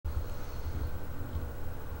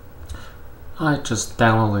I just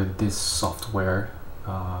downloaded this software,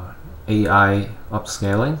 AI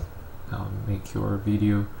upscaling. Make your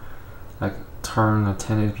video, like turn a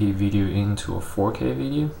 1080p video into a 4K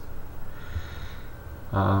video.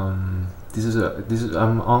 This is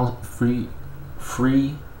I'm on free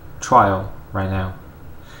trial right now,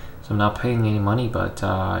 so I'm not paying any money. But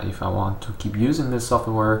if I want to keep using this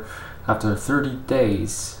software after 30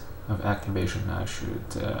 days of activation, I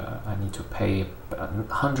need to pay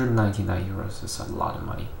 199 euros. It's a lot of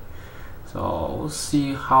money. So we'll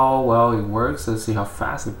see how well it works. Let's see how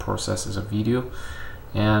fast it processes a video,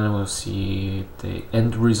 and we'll see the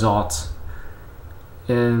end result.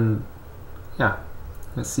 And yeah,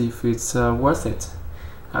 let's see if it's worth it.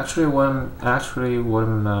 Actually, what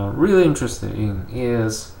I'm really interested in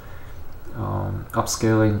is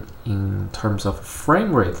upscaling in terms of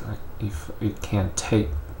frame rate. Like if it can take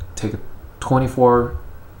a 24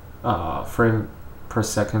 frame per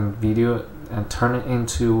second video and turn it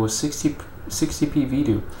into a 60p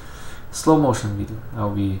video, slow motion video. That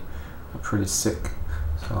would be pretty sick.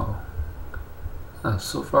 So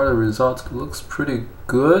so far the result looks pretty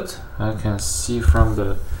good. I can see from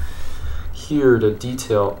the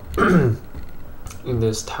detail in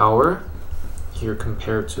this tower here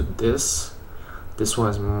compared to this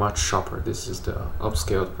one is much sharper. This is the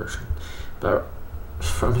upscaled version, but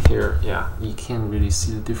from here, yeah, you can't really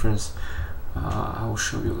see the difference. I will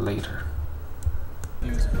show you later.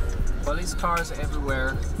 Police cars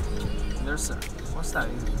everywhere. There's a, what's that?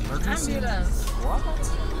 Emergency? Ambulance.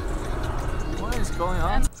 What is going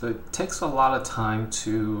on? So it takes a lot of time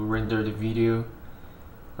to render the video.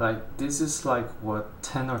 Like this is like what,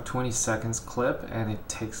 10 or 20 seconds clip, and it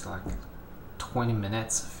takes like 20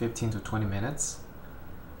 minutes, 15 to 20 minutes.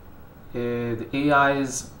 The AI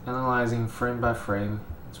is analyzing frame by frame.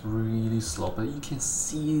 It's really slow, but you can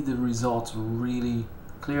see the results really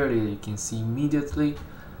clearly. You can see immediately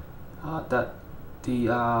that the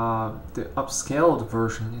upscaled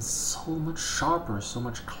version is so much sharper, so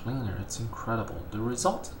much cleaner. It's incredible. The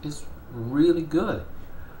result is really good.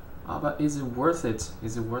 But is it worth it?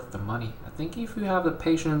 Is it worth the money? I think if you have the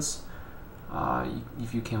patience,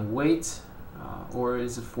 if you can wait, or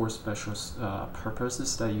is it for special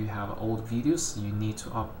purposes that you have old videos you need to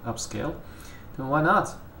upscale, then why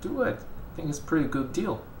not do it? I think it's a pretty good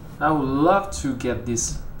deal. I would love to get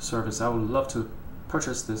this service. I would love to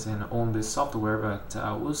purchase this and own this software, but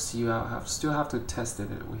we'll see. I still have to test it.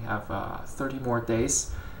 We have 30 more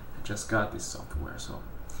days. I just got this software, so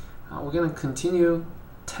we're gonna continue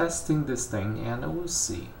testing this thing, and we'll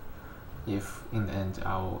see if in the end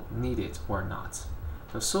I'll need it or not.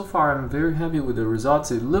 But so far I'm very happy with the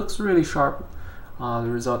results. It looks really sharp. The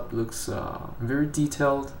result looks very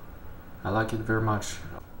detailed. I like it very much.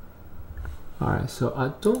 Alright, so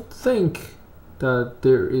I don't think that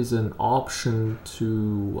there is an option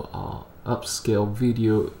to upscale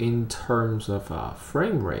video in terms of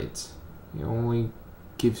frame rate. It only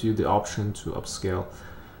gives you the option to upscale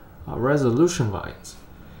resolution wise.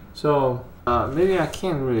 So maybe I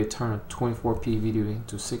can't really turn a 24p video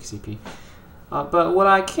into 60p. But what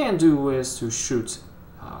I can do is to shoot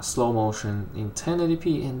slow motion in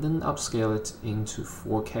 1080p and then upscale it into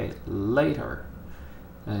 4K later.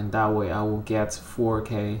 And that way I will get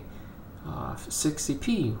 4K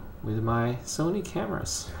 60p with my Sony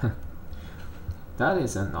cameras. That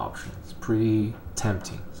is an option. It's pretty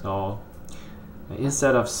tempting. So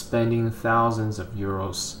instead of spending thousands of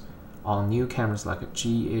euros on new cameras like a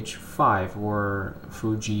GH5 or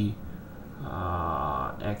Fuji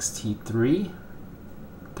X-T3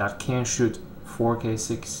 that can shoot 4K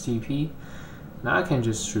 60p, now I can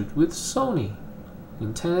just shoot with Sony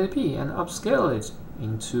in 1080p and upscale it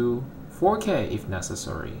into 4K if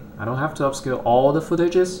necessary. I don't have to upscale all the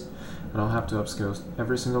footages. I don't have to upscale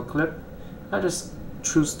every single clip. I just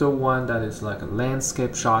choose the one that is like a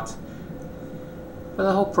landscape shot. But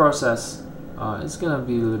the whole process is gonna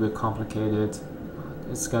be a little bit complicated.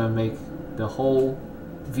 It's gonna make the whole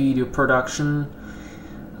video production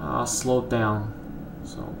slow down.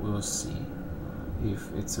 So we'll see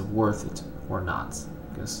if it's worth it or not.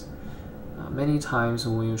 Because many times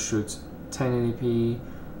when you shoot 1080p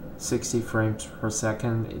 60 frames per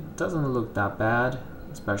second, it doesn't look that bad,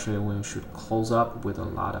 especially when you shoot close up with a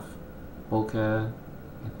lot of bokeh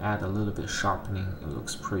and add a little bit sharpening. It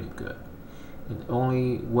looks pretty good. And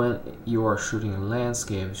only when you are shooting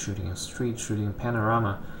landscape, shooting a street, shooting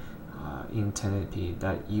panorama in 1080p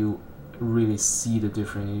that you really see the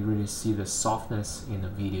difference. You really see the softness in the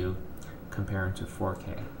video compared to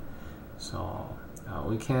 4K. So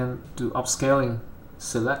we can do upscaling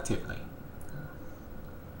selectively.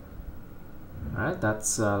 Alright,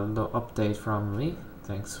 that's a little update from me.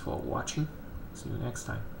 Thanks for watching. See you next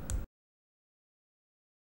time.